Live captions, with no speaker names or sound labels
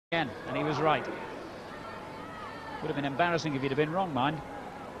again, and he was right. Would have been embarrassing if he'd have been wrong, mind.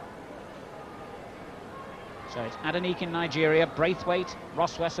 So it's Adenike in Nigeria, Braithwaite,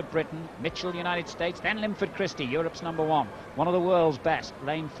 Rosswess of Britain, Mitchell, United States, then Linford Christie, Europe's #1, one of the world's best,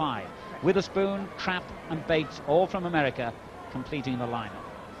 lane 5. Witherspoon, Trapp and Bates, all from America, completing the lineup.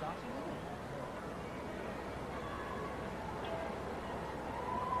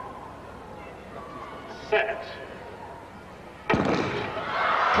 Set.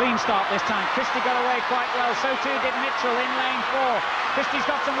 Clean start this time. Christie got away quite well, so too did Mitchell in lane 4. Christie's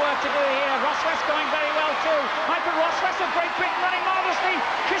got some work to do here. Rosswess going very well too. Michael Rosswess of Great Britain running marvellously.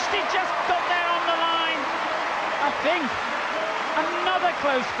 Christie just got there on the line. I think another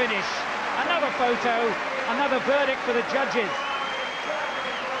close finish, another photo, another verdict for the judges.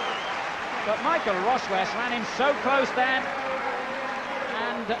 But Michael Rosswess ran in so close then,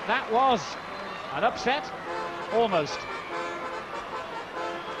 and that was an upset, almost.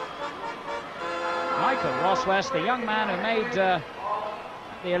 Michael Rosswess, the young man who made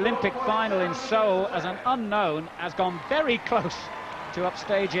the Olympic final in Seoul as an unknown, has gone very close to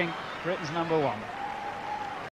upstaging Britain's #1.